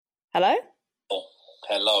Hello? Oh,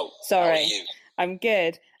 hello. Sorry. How are you? I'm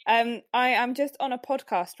good. I am just on a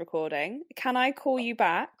podcast recording. Can I call you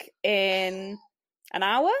back in an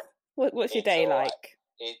hour? What's your It's day all right. like?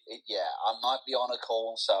 Yeah, I might be on a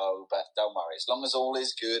call, but don't worry. As long as all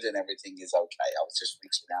is good and everything is okay, I was just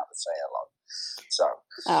reaching out to say hello.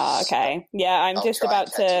 So, Okay. Yeah, I'm I'll just try and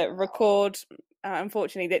about catch you to in an hour. record.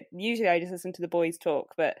 Unfortunately, that usually I just listen to the boys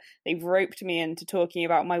talk, but they've roped me into talking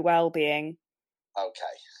about my well-being.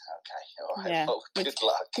 Okay. All right. Yeah. Well, good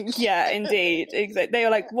luck. Yeah, indeed. They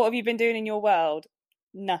were like, "What have you been doing in your world?"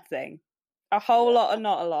 Nothing. A whole Yeah. lot and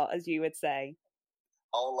not a lot, as you would say.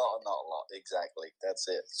 Whole lot or not a lot. Exactly. That's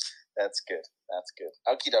it. That's good.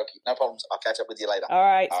 Okie dokie. No problems. I'll catch up with you later. All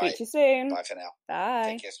right. All Speak right. to you soon. Bye for now. Bye.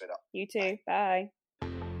 Take care, sweetheart. You too. Bye.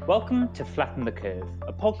 Welcome to Flatten the Curve,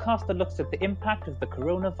 a podcast that looks at the impact of the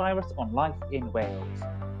coronavirus on life in Wales.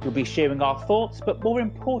 We'll be sharing our thoughts, but more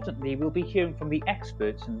importantly, we'll be hearing from the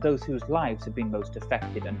experts and those whose lives have been most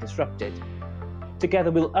affected and disrupted. Together,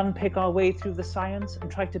 we'll unpick our way through the science and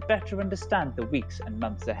try to better understand the weeks and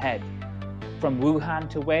months ahead. From Wuhan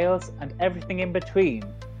to Wales and everything in between,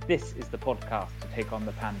 this is the podcast to take on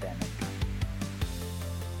the pandemic.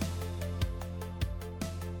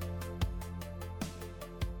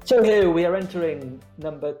 So here we are entering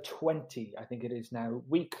number 20, I think it is now,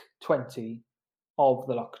 week 20 of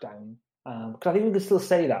the lockdown. Because I think we can still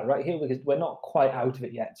say that right here, because we're not quite out of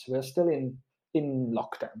it yet. So we're still in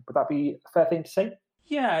lockdown. Would that be a fair thing to say?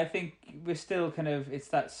 Yeah, I think we're still it's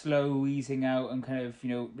that slow easing out and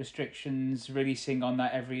restrictions releasing on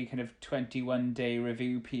that every 21-day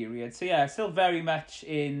review period. So yeah, still very much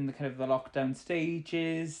in the lockdown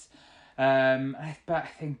stages. But I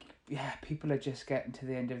think, people are just getting to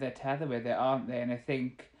the end of their tether with it, aren't they? And I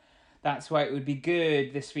think that's why it would be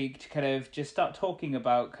good this week to just start talking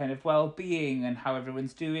about well-being and how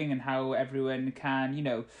everyone's doing and how everyone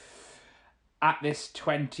can, at this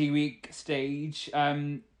 20-week stage,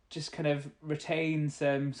 just retain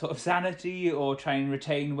some sort of sanity or try and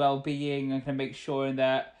retain well-being and make sure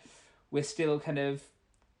that we're still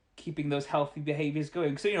keeping those healthy behaviours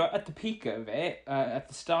going. So, at the peak of it, at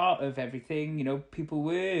the start of everything, people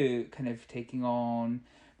were taking on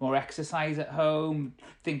more exercise at home,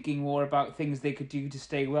 thinking more about things they could do to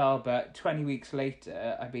stay well. But 20 weeks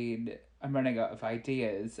later, I'm running out of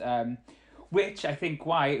ideas. Which I think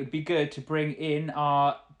why it would be good to bring in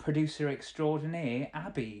our producer extraordinaire,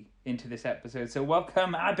 Abby, into this episode. So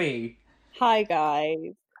welcome, Abby. Hi,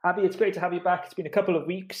 guys. Abby, it's great to have you back. It's been a couple of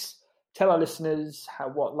weeks. Tell our listeners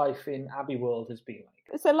what life in Abbey World has been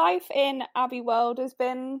like. So life in Abbey World has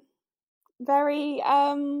been very,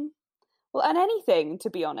 anything, to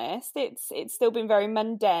be honest. It's still been very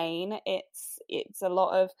mundane. It's a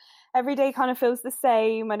lot of every day feels the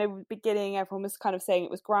same. I know at the beginning everyone was saying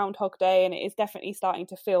it was Groundhog Day, and it is definitely starting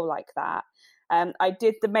to feel like that. I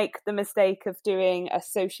did make the mistake of doing a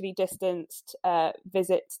socially distanced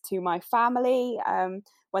visit to my family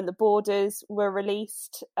when the borders were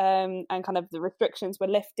released and the restrictions were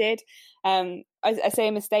lifted. I say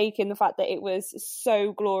a mistake in the fact that it was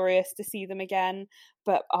so glorious to see them again,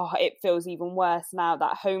 but it feels even worse now.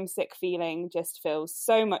 That homesick feeling just feels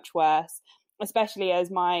so much worse, especially as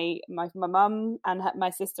my mum and my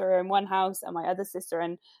sister are in one house and my other sister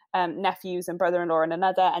and nephews and brother-in-law in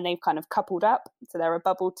another, and they've coupled up, so they're a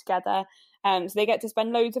bubble together. So they get to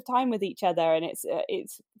spend loads of time with each other, and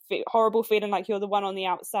it's horrible feeling like you're the one on the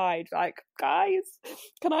outside, like, guys,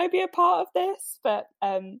 can I be a part of this? But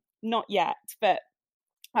not yet. But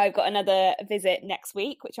I've got another visit next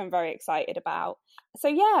week, which I'm very excited about. So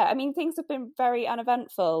yeah, things have been very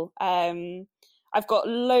uneventful. I've got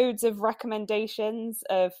loads of recommendations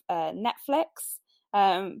of Netflix.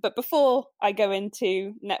 But before I go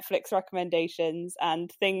into Netflix recommendations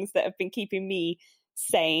and things that have been keeping me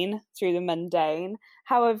sane through the mundane,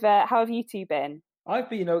 how have you two been?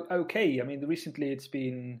 I've been okay. Recently it's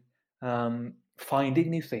been finding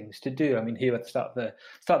new things to do. Here at the start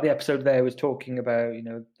of the episode there was talking about, at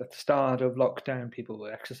the start of lockdown, people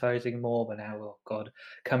were exercising more, but now, oh God,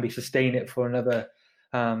 can we sustain it for another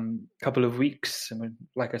couple of weeks?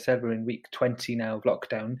 Like I said, we're in week 20 now of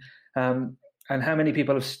lockdown. And how many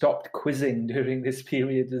people have stopped quizzing during this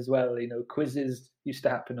period as well? Quizzes used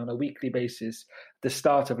to happen on a weekly basis at the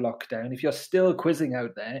start of lockdown. If you're still quizzing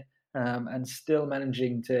out there and still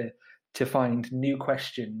managing to find new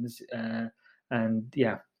questions, then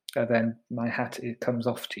my hat comes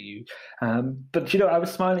off to you. But I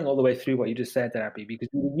was smiling all the way through what you just said there, Abby, because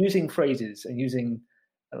you were using phrases and using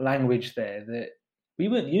language there that we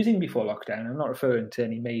weren't using before lockdown. I'm not referring to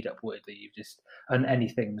any made-up word that you've just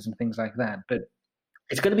anythings and things like that. But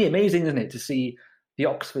it's going to be amazing, isn't it, to see the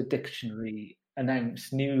Oxford Dictionary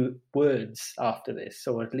announce new words after this,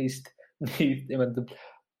 or at least new, the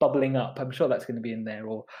bubbling up. I'm sure that's going to be in there,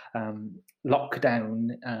 or lockdown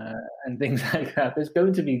and things like that. There's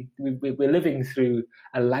going to be, we're living through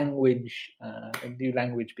a language, a new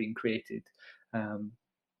language being created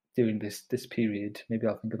during this period. Maybe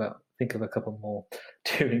I'll think of a couple more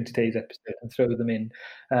during today's episode and throw them in.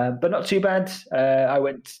 But not too bad. I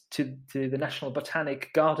went to the National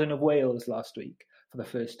Botanic Garden of Wales last week for the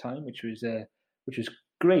first time, which was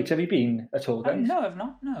great. Have you been at all, guys? No, I've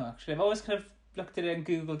not. No, actually, I've always kind of looked at it and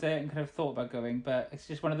Googled it and kind of thought about going, but it's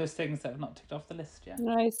just one of those things that I've not ticked off the list yet.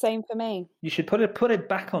 No, same for me. You should put it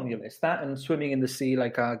back on your list. That and swimming in the sea,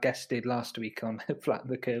 like our guest did last week on Flatten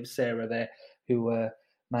the Curve, Sarah there, who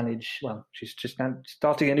she's just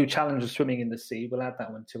starting a new challenge of swimming in the sea. We'll add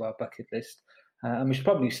that one to our bucket list. And we should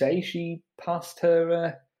probably say she passed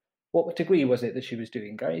her, what degree was it that she was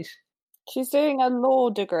doing, guys? She's doing a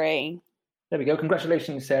law degree. There we go.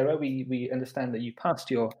 Congratulations, Sarah. We understand that you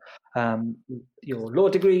passed your law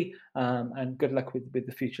degree, and good luck with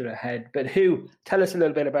the future ahead. But Hugh, tell us a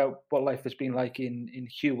little bit about what life has been like in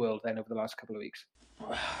Hugh World then over the last couple of weeks.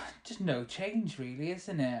 Just no change, really,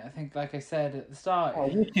 isn't it? I think, like I said at the start,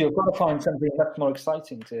 you've got to find something much more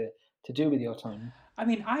exciting to do with your time. I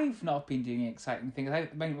mean, I've not been doing exciting things.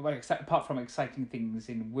 Apart from exciting things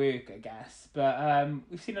in work, I guess. But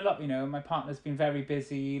we've seen a lot. My partner's been very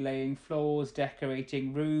busy laying floors,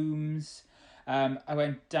 decorating rooms. I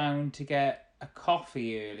went down to get a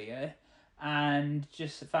coffee earlier, and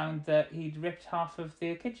just found that he'd ripped half of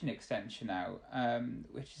the kitchen extension out,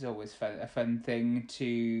 which is always a fun thing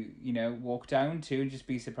to walk down to and just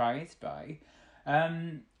be surprised by.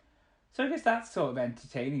 So I guess that's sort of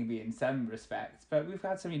entertaining me in some respects. But we've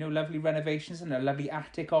had some, lovely renovations and a lovely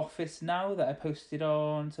attic office now that I posted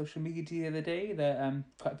on social media the other day that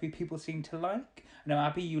quite a few people seem to like. I know,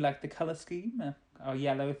 Abby, you like the colour scheme, our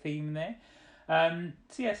yellow theme there.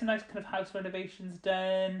 So yeah, some nice kind of house renovations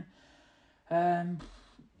done. I'm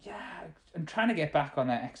trying to get back on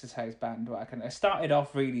that exercise bandwagon. I started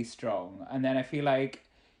off really strong, and then I feel like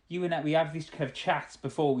you and I, we have these kind of chats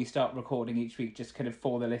before we start recording each week, just kind of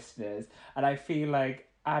for the listeners. And I feel like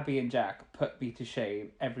Abby and Jack put me to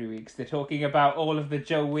shame every week. So they're talking about all of the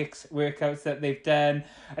Joe Wicks workouts that they've done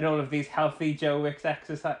and all of these healthy Joe Wicks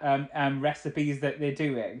exercise recipes that they're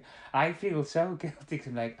doing. I feel so guilty because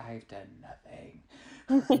I'm like, I've done nothing.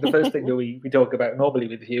 The first thing that we talk about normally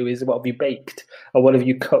with you is what have you baked or what have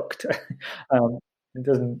you cooked. It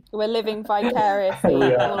doesn't. We're living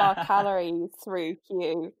vicariously all our calories through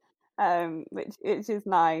Hugh, which is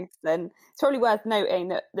nice. And it's probably worth noting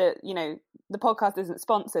that the podcast isn't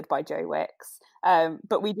sponsored by Joe Wicks,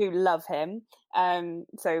 but we do love him.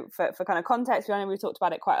 So for kind of context, I know we've talked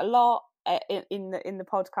about it quite a lot in the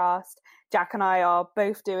podcast. Jack and I are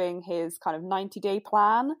both doing his kind of 90-day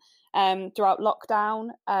plan throughout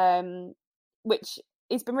lockdown, which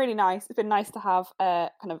it's been really nice. It's been nice to have a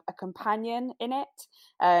kind of a companion in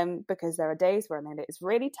it, because there are days when it is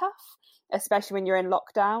really tough, especially when you're in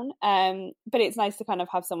lockdown. But it's nice to kind of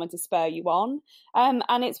have someone to spur you on.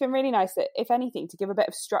 And it's been really nice that, if anything, to give a bit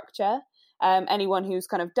of structure. Anyone who's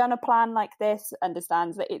kind of done a plan like this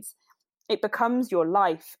understands that it becomes your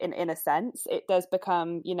life in a sense. It does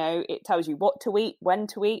become, it tells you what to eat, when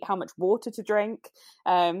to eat, how much water to drink,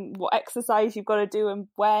 what exercise you've got to do and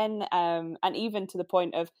when, and even to the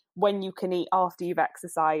point of when you can eat after you've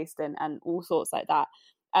exercised and all sorts like that.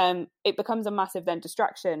 It becomes a massive then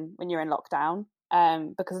distraction when you're in lockdown,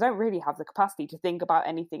 because I don't really have the capacity to think about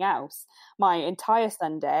anything else. My entire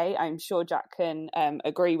Sunday, I'm sure Jack can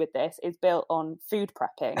agree with this, is built on food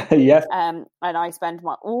prepping. Yes. And I spend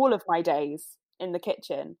all of my days in the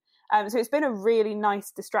kitchen. So it's been a really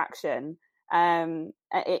nice distraction. And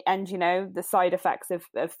the side effects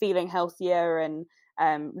of feeling healthier and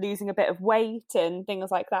losing a bit of weight and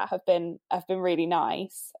things like that have been really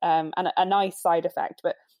nice, and a nice side effect.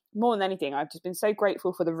 But more than anything, I've just been so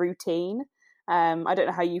grateful for the routine. I don't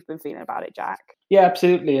know how you've been feeling about it, Jack. Yeah,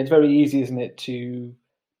 absolutely. It's very easy, isn't it, to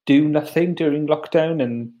do nothing during lockdown,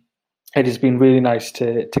 and it has been really nice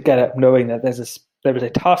to get up knowing that there is a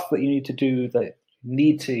task that you need to do, that you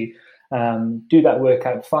need to do that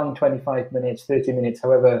workout, find 25 minutes, 30 minutes,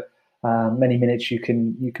 however many minutes you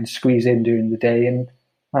can squeeze in during the day, and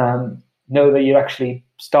know that you're actually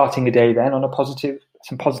starting a day then on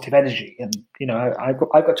some positive energy. And I've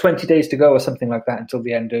got 20 days to go or something like that until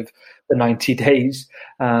the end of the 90 days.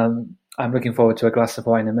 I'm looking forward to a glass of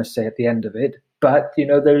wine, I must say, at the end of it. But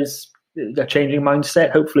there's a changing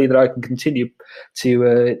mindset, hopefully, that I can continue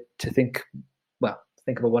to think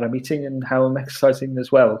about what I'm eating and how I'm exercising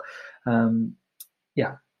as well.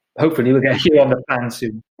 hopefully we'll get you on the plan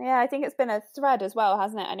soon. Yeah, I think it's been a thread as well,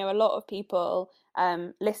 hasn't it? I know a lot of people,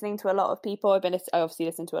 listening to a lot of people. I obviously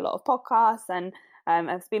listen to a lot of podcasts, and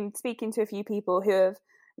I've been speaking to a few people who have,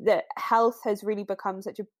 that health has really become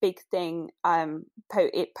such a big thing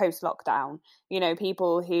post lockdown. You know,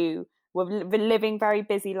 people who were living very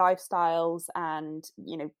busy lifestyles and,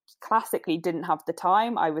 you know, classically didn't have the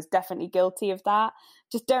time. I was definitely guilty of that.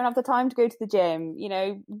 Just don't have the time to go to the gym, you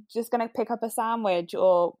know, just going to pick up a sandwich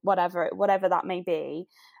or whatever that may be.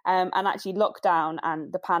 And actually lockdown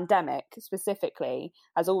and the pandemic specifically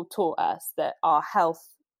has all taught us that our health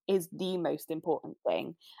is the most important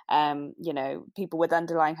thing. You know, people with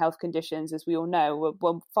underlying health conditions, as we all know,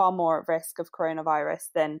 were far more at risk of coronavirus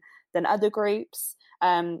than other groups.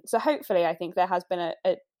 So hopefully, I think there has been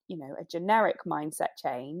a generic mindset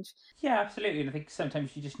change. Yeah, absolutely. And I think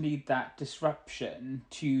sometimes you just need that disruption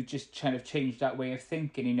to just kind of change that way of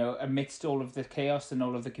thinking, you know, amidst all of the chaos and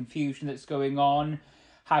all of the confusion that's going on.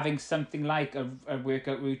 Having something like a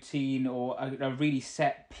workout routine or a really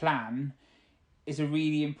set plan is a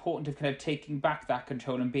really important of kind of taking back that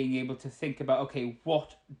control and being able to think about, okay,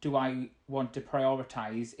 what do I want to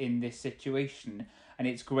prioritize in this situation? And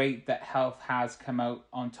it's great that health has come out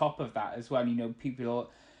on top of that as well. You know,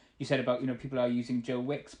 you said about, you know, people are using Joe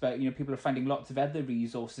Wicks, but, you know, people are finding lots of other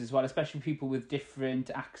resources as well, especially people with different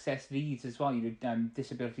access needs as well. You know,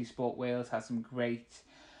 Disability Sport Wales has some great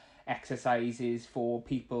exercises for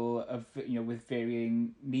people of, you know, with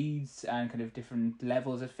varying needs and kind of different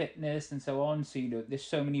levels of fitness and so on. So, you know, there's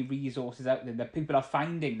so many resources out there that people are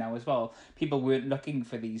finding now as well. People weren't looking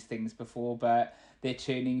for these things before, but they're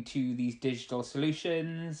turning to these digital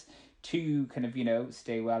solutions to kind of, you know,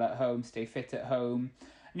 stay well at home, stay fit at home.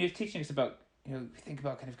 And you're teaching us about, you know, think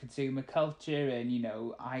about kind of consumer culture, and, you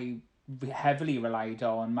know, I heavily relied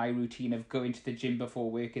on my routine of going to the gym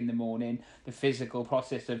before work in the morning, the physical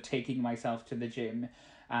process of taking myself to the gym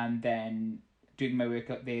and then doing my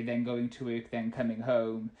workout there, then going to work, then coming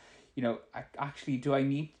home. You know, do I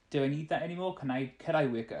need that anymore? Can I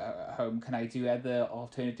work at home? Can I do other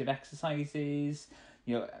alternative exercises?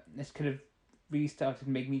 You know, this kind of really started to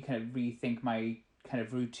make me kind of rethink my kind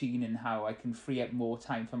of routine and how I can free up more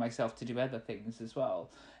time for myself to do other things as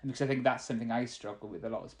well. And because I think that's something I struggle with a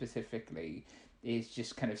lot specifically, is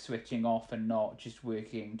just kind of switching off and not just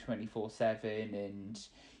working 24/7, and,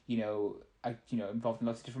 you know, involved in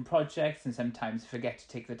lots of different projects, and sometimes forget to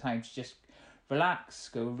take the time to just relax,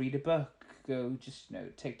 go read a book, go just, you know,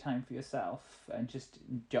 take time for yourself and just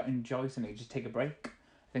enjoy something, just take a break.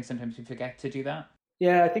 I think sometimes we forget to do that.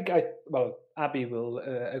 Yeah, I think Abby will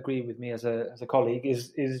agree with me as a colleague,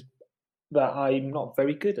 is that I'm not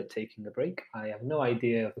very good at taking a break. I have no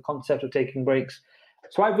idea of the concept of taking breaks.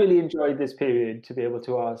 So I've really enjoyed this period to be able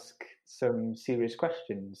to ask some serious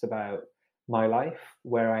questions about my life,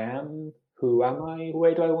 where I am, who am I,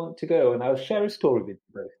 where do I want to go? And I'll share a story with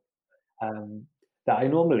you both. That I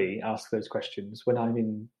normally ask those questions when I'm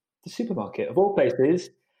in the supermarket. Of all places,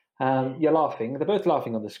 you're laughing. They're both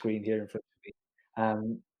laughing on the screen here in front of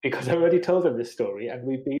me. Because I already told them this story, and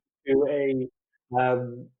we've been through a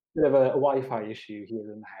bit of a Wi-Fi issue here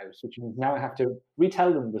in the house, which means now I have to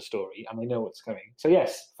retell them the story, and they know what's coming. So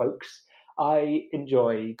yes, folks, I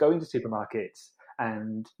enjoy going to supermarkets,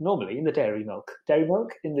 and normally in the dairy milk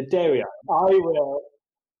in the dairy aisle, I will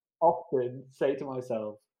often say to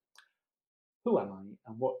myself, who am I,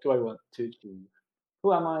 and what do I want to do?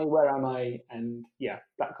 Who am I? Where am I? And yeah,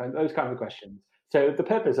 those kind of questions. So the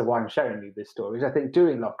purpose of why I'm sharing you this story is, I think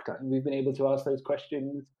during lockdown we've been able to ask those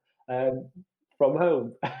questions from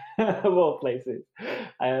home, of all places,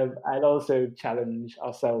 and also challenge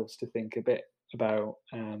ourselves to think a bit about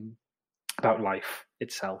life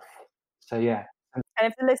itself. So yeah. And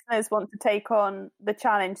if the listeners want to take on the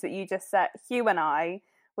challenge that you just set Hugh and I,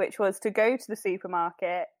 which was to go to the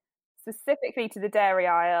supermarket, specifically to the dairy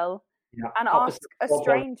aisle, and ask a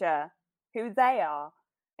stranger who they are,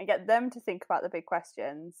 and get them to think about the big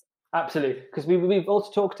questions. Absolutely, because we've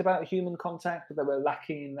also talked about human contact, that we're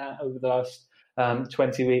lacking in that over the last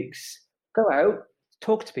 20 weeks. Go out,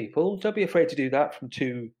 talk to people. Don't be afraid to do that from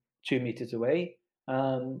two meters away.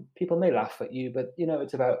 People may laugh at you, but, you know,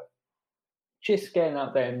 it's about just getting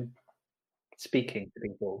out there and speaking to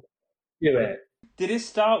people. Do it. Did it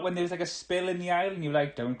start when there was like a spill in the aisle and you were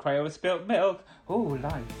like, don't cry over spilt milk? Oh,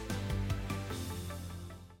 life.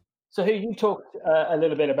 So here you talked a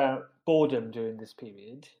little bit about boredom during this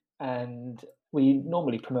period, and we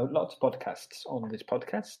normally promote lots of podcasts on this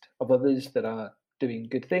podcast of others that are doing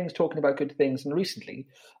good things, talking about good things. And recently,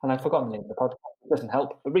 and I've forgotten the name of the podcast, it doesn't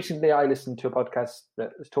help, but recently I listened to a podcast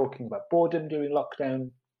that was talking about boredom during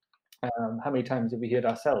lockdown. How many times have we heard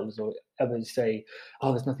ourselves or others say,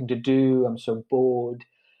 "Oh, there's nothing to do. I'm so bored."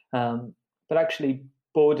 But actually,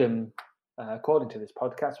 boredom, according to this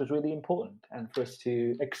podcast, was really important, and for us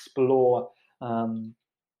to explore and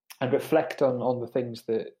reflect on the things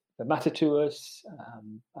that matter to us,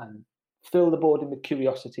 and fill the boredom with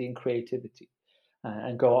curiosity and creativity,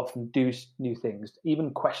 and go off and do new things.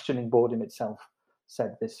 Even questioning boredom itself,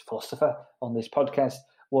 said this philosopher on this podcast,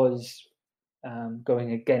 was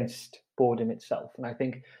going against boredom itself. And I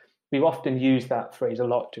think we've often used that phrase a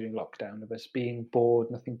lot during lockdown, of us being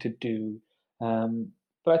bored, nothing to do.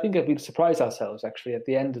 But I think if we surprise ourselves, actually, at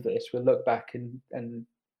the end of this, we'll look back and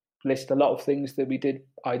list a lot of things that we did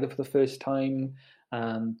either for the first time,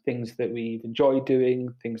 things that we've enjoyed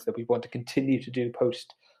doing, things that we want to continue to do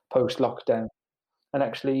post lockdown. And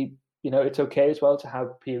actually, it's okay as well to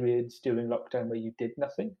have periods during lockdown where you did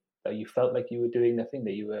nothing, that you felt like you were doing nothing,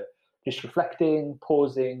 that you were just reflecting,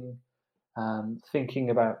 pausing,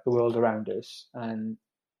 thinking about the world around us, and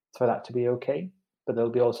for that to be okay. But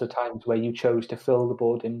there'll be also times where you chose to fill the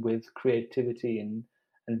boredom with creativity and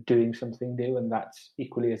doing something new, and that's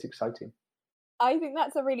equally as exciting. I think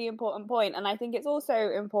that's a really important point, and I think it's also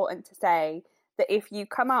important to say that if you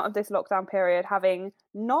come out of this lockdown period having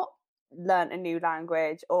not learnt a new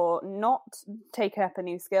language or not taken up a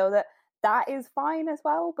new skill, that is fine as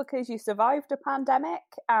well, because you survived a pandemic,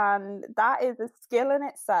 and that is a skill in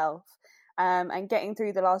itself. And getting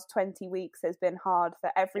through the last 20 weeks has been hard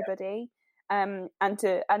for everybody. And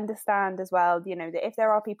to understand as well, that if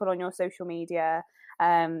there are people on your social media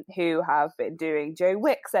who have been doing Joe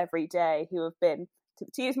Wicks every day, who have been,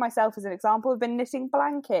 to use myself as an example, have been knitting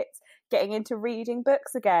blankets, getting into reading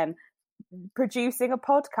books again, producing a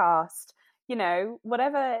podcast,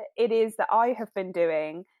 whatever it is that I have been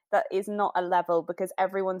doing, that is not a level, because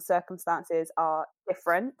everyone's circumstances are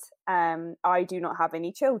different. I do not have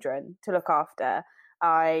any children to look after.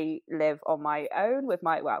 I live on my own live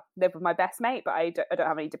with my best mate, but I don't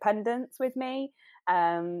have any dependents with me.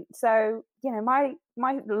 So, my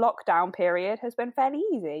lockdown period has been fairly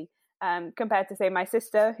easy, compared to, say, my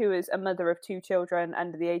sister, who is a mother of 2 children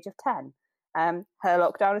under the age of 10. Her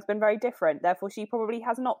lockdown has been very different. Therefore, she probably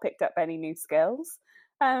has not picked up any new skills,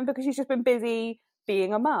 because she's just been busy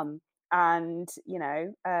being a mum and,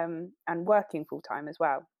 and working full time as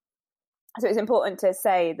well. So it's important to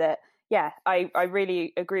say that, yeah, I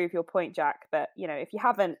really agree with your point, Jack, that, if you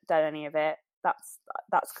haven't done any of it,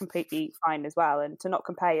 that's completely fine as well, and to not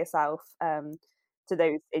compare yourself to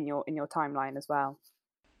those in your timeline as well.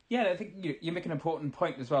 Yeah, I think you make an important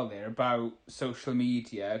point as well there about social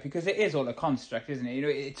media, because it is all a construct, isn't it?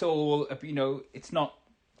 It's all, it's not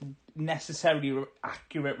necessarily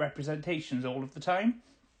accurate representations all of the time.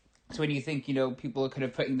 So when you think, people are kind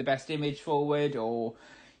of putting the best image forward, or,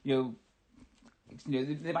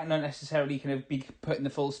 they might not necessarily kind of be putting the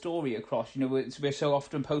full story across. We're so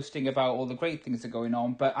often posting about all the great things that are going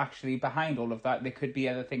on, but actually behind all of that, there could be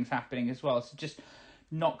other things happening as well. So just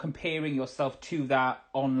not comparing yourself to that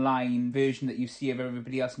online version that you see of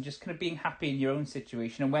everybody else, and just kind of being happy in your own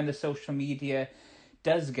situation. And when the social media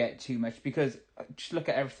does get too much, because just look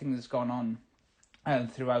at everything that's gone on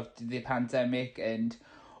throughout the pandemic, and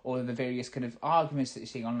all of the various kind of arguments that you're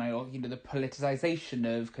seeing online, or, the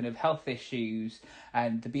politicization of kind of health issues,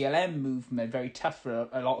 and the BLM movement, very tough for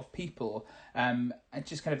a lot of people, and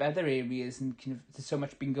just kind of other areas, and kind of there's so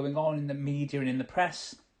much been going on in the media and in the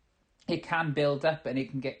press. It can build up, and it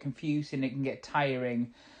can get confusing, it can get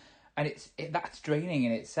tiring, and that's draining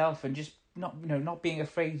in itself. And just not being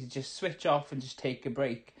afraid to just switch off and just take a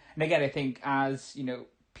break. And again, I think as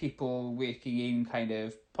people working in kind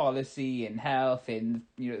of policy and health, in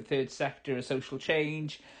third sector, social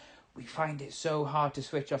change, we find it so hard to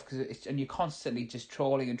switch off, and you're constantly just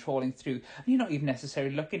trawling through, and you're not even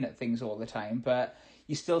necessarily looking at things all the time, but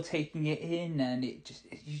you're still taking it in, and you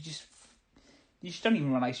just don't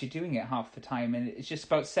even realize you're doing it half the time. And it's just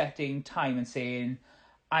about setting time and saying,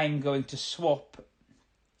 I'm going to swap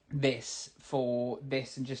this for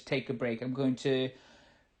this and just take a break. I'm going to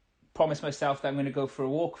promise myself that I'm going to go for a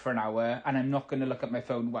walk for an hour, and I'm not going to look at my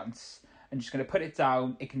phone once. I'm just going to put it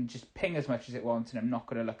down. It can just ping as much as it wants, and I'm not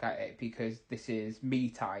going to look at it, because this is me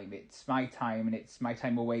time. It's my time, and it's my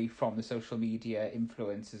time away from the social media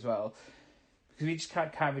influence as well. Because we just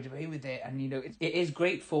can't carry away with it. And, it is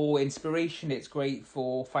great for inspiration. It's great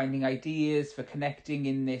for finding ideas, for connecting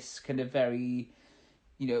in this kind of very,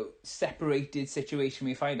 separated situation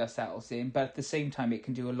we find ourselves in. But at the same time, it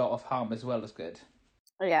can do a lot of harm as well as good.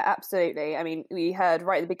 Yeah, absolutely. I mean, we heard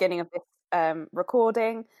right at the beginning of this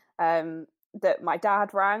recording that my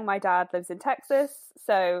dad rang. My dad lives in Texas.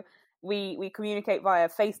 So we communicate via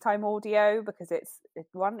FaceTime audio because it's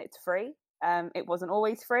free. It wasn't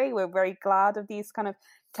always free. We're very glad of these kind of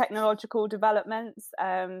technological developments,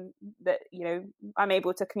 that, you know, I'm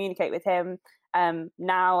able to communicate with him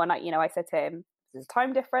now. And I said to him, there's a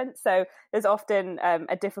time difference, so there's often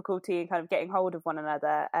a difficulty in kind of getting hold of one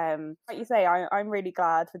another. Like you say, I'm really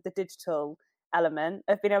glad with the digital element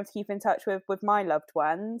of being able to keep in touch with my loved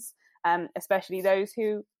ones, especially those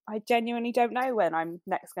who I genuinely don't know when I'm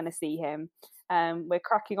next going to see him. We're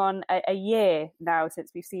cracking on a year now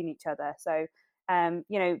since we've seen each other, so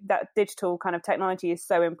that digital kind of technology is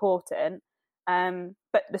so important.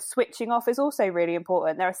 But the switching off is also really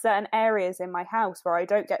important. There are certain areas in my house where I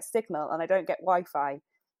don't get signal and I don't get Wi-Fi,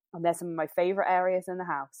 and they're some of my favourite areas in the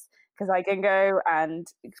house because I can go and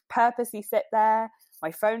purposely sit there.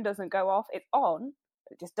 My phone doesn't go off; it's on,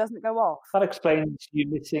 it just doesn't go off. That explains you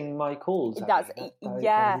missing my calls. That's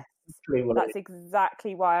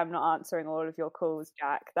exactly why I'm not answering all of your calls,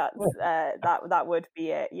 Jack. That's that would be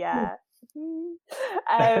it. Yeah.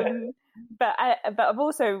 But I've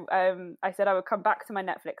also I said I would come back to my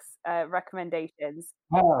Netflix recommendations.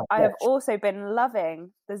 I have also been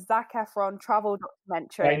loving the Zac Efron travel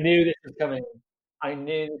documentary. I knew this was coming.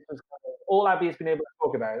 All Abby has been able to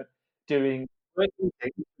talk about doing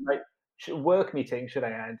work meetings, should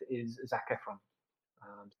I add, is Zac Efron.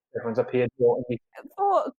 Everyone's up here for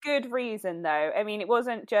good reason, though. I mean, it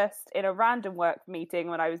wasn't just in a random work meeting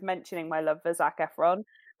when I was mentioning my love for Zac Efron.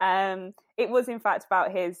 It was in fact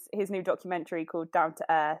about his new documentary called Down to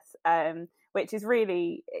Earth, which is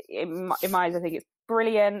really, in my eyes, I think it's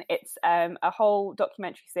brilliant. It's a whole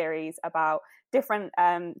documentary series about different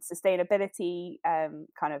sustainability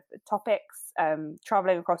kind of topics,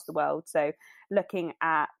 traveling across the world. So looking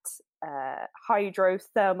at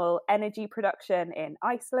hydrothermal energy production in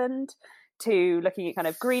Iceland, to looking at kind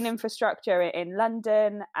of green infrastructure in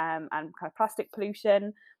London, and kind of plastic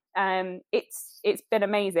pollution. It's been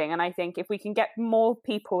amazing, and I think if we can get more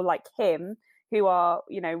people like him who are,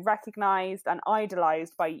 recognized and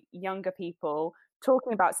idolized by younger people,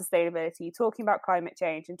 talking about sustainability, talking about climate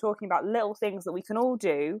change, and talking about little things that we can all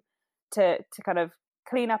do to kind of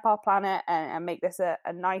clean up our planet and make this a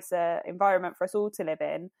nicer environment for us all to live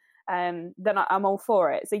in, then I'm all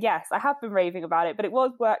for it. So yes, I have been raving about it, but it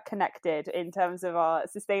was work connected in terms of our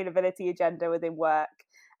sustainability agenda within work.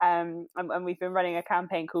 And we've been running a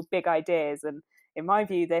campaign called Big Ideas, and in my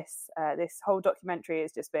view, this whole documentary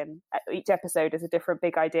has just been, each episode is a different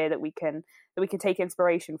big idea that we can take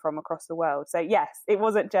inspiration from across the world. So yes, it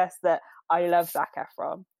wasn't just that I love Zac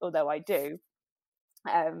Efron, although I do,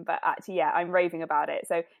 but actually, yeah, I'm raving about it.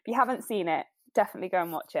 So if you haven't seen it, definitely go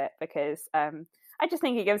and watch it, because I just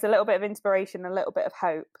think it gives a little bit of inspiration, a little bit of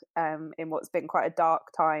hope in what's been quite a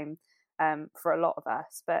dark time for a lot of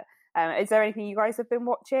us. But is there anything you guys have been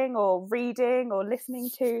watching or reading or listening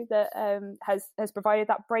to that has provided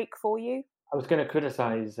that break for you? I was going to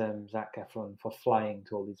criticise Zac Efron for flying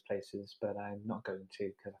to all these places, but I'm not going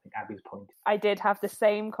to, because I think Abby's point. I did have the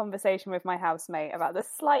same conversation with my housemate about the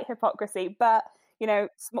slight hypocrisy, but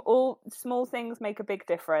small things make a big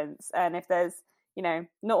difference, and if there's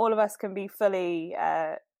not all of us can be fully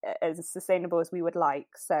as sustainable as we would like.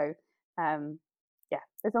 So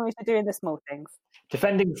as long as you're doing the small things.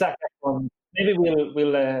 Defending Zac Efron, maybe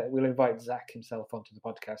we'll invite Zac himself onto the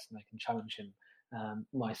podcast, and I can challenge him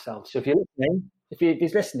myself. So if you're listening, if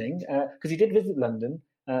he's listening, because he did visit London,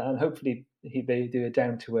 and hopefully they do a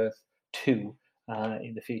Down to Earth 2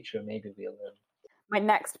 in the future. Maybe we'll. My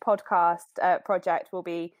next podcast project will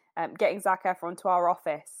be getting Zac Efron to our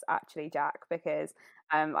office, actually, Jack, because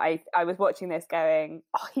I was watching this going,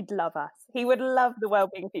 oh, he'd love us. He would love the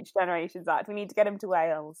Wellbeing Future Generations Act. We need to get him to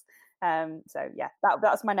Wales. So yeah,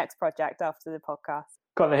 that's my next project after the podcast.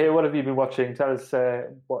 Connor here, what have you been watching? Tell us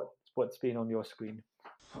what's been on your screen.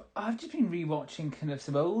 I've just been rewatching kind of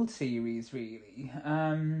some old series, really.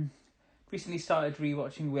 Recently started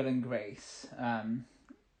rewatching Will and Grace.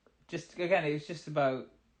 Just again, it's just about,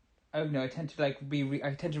 I don't know, I tend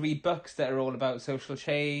to read books that are all about social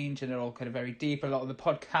change, and they're all kind of very deep. A lot of the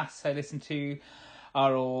podcasts I listen to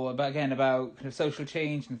are all about kind of social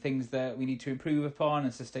change and things that we need to improve upon,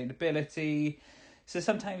 and sustainability. So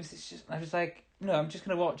sometimes it's just, I was like, no, I'm just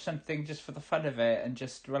going to watch something just for the fun of it and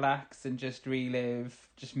just relax and just relive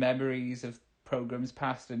just memories of programs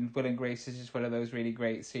past, and Will and Grace is just one of those really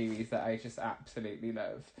great series that I just absolutely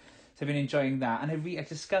love. So I've been enjoying that, and I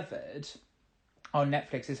discovered on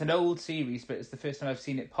Netflix, it's an old series, but it's the first time I've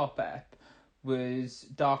seen it pop up, was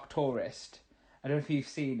Dark Tourist. I don't know if you've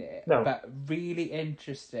seen it, no. But really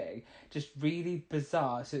interesting, just really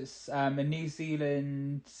bizarre. So it's a New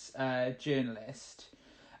Zealand journalist,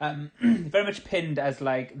 Very much pinned as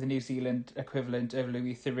like the New Zealand equivalent of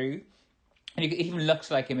Louis Theroux. And it even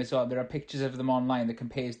looks like him as well. There are pictures of them online that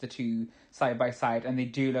compares the two side by side, and they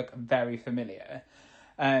do look very familiar.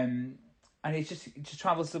 And he just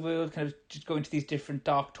travels the world, kind of just going to these different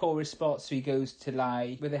dark tourist spots. So he goes to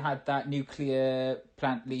like where they had that nuclear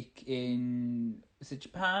plant leak in, is it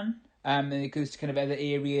Japan? And it goes to kind of other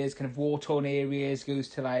areas, kind of war-torn areas. Goes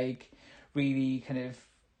to like really kind of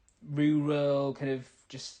rural, kind of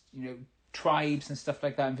just, you know, tribes and stuff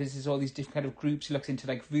like that, and visits all these different kind of groups. He looks into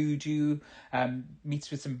like voodoo, meets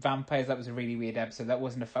with some vampires. That was a really weird episode. I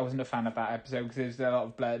wasn't a fan of that episode because there was a lot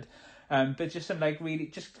of blood. But just some like really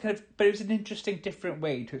just kind of, but it was an interesting, different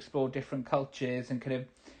way to explore different cultures and kind of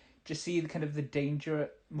just see the kind of the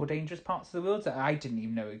more dangerous parts of the world that I didn't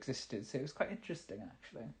even know existed. So it was quite interesting,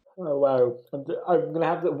 actually. Oh wow! I'm going to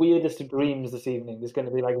have the weirdest of dreams this evening. There's going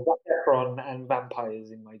to be like Zac Efron and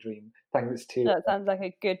vampires in my dream. Thanks to that sounds like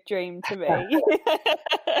a good dream to me.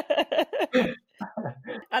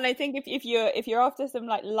 And I think if you're after some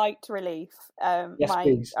like light relief, yes,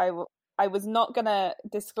 please. I was not going to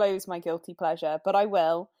disclose my guilty pleasure, but I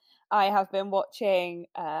will. I have been watching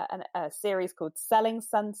a series called Selling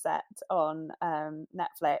Sunset on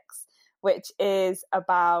Netflix, which is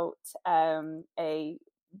about a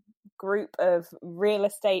group of real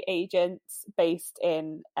estate agents based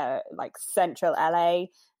in like central LA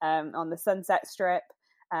on the Sunset Strip,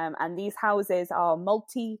 and these houses are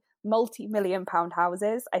multi-million pound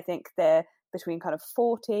houses. I think they're between kind of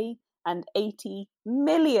 $40 and $80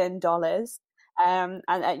 million, and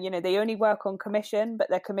you know, they only work on commission, but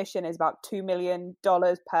their commission is about $2 million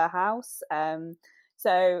per house.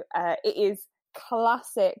 So it is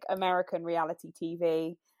classic American reality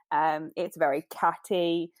TV. It's very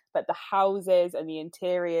catty, but the houses and the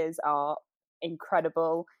interiors are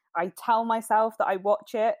incredible. I tell myself that I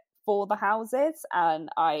watch it for the houses, and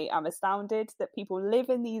I am astounded that people live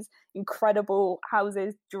in these incredible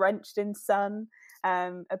houses drenched in sun.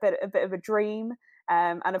 A bit of a dream.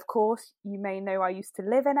 And of course, you may know I used to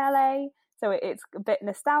live in LA, so it's a bit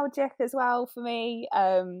nostalgic as well for me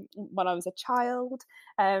when I was a child.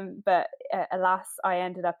 But alas, I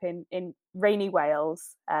ended up in rainy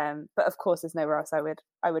Wales. But of course, there's nowhere else I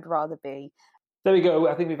would rather be. There we go.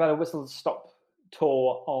 I think we've had a whistle-stop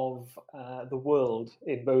tour of the world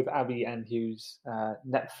in both Abby and Hugh's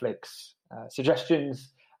Netflix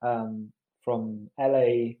suggestions, from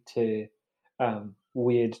LA to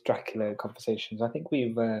weird Dracula conversations. I think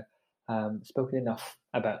we've spoken enough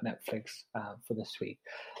about Netflix for this week.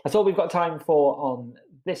 That's all we've got time for on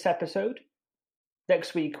this episode.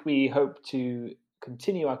 Next week, we hope to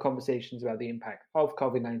continue our conversations about the impact of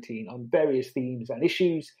COVID-19 on various themes and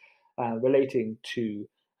issues relating to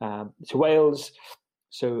Wales.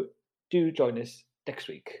 So do join us next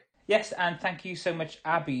week. Yes, and thank you so much,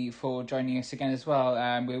 Abby, for joining us again as well.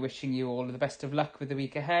 We're wishing you all the best of luck with the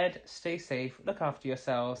week ahead. Stay safe, look after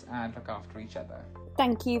yourselves, and look after each other.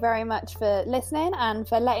 Thank you very much for listening and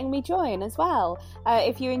for letting me join as well.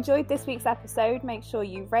 If you enjoyed this week's episode, make sure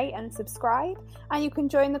you rate and subscribe, and you can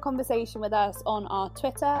join the conversation with us on our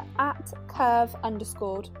Twitter at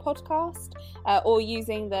 @curve_podcast, or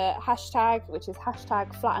using the hashtag, which is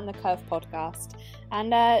 #FlattenTheCurvePodcast.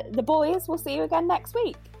 And the boys will see you again next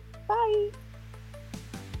week. Bye.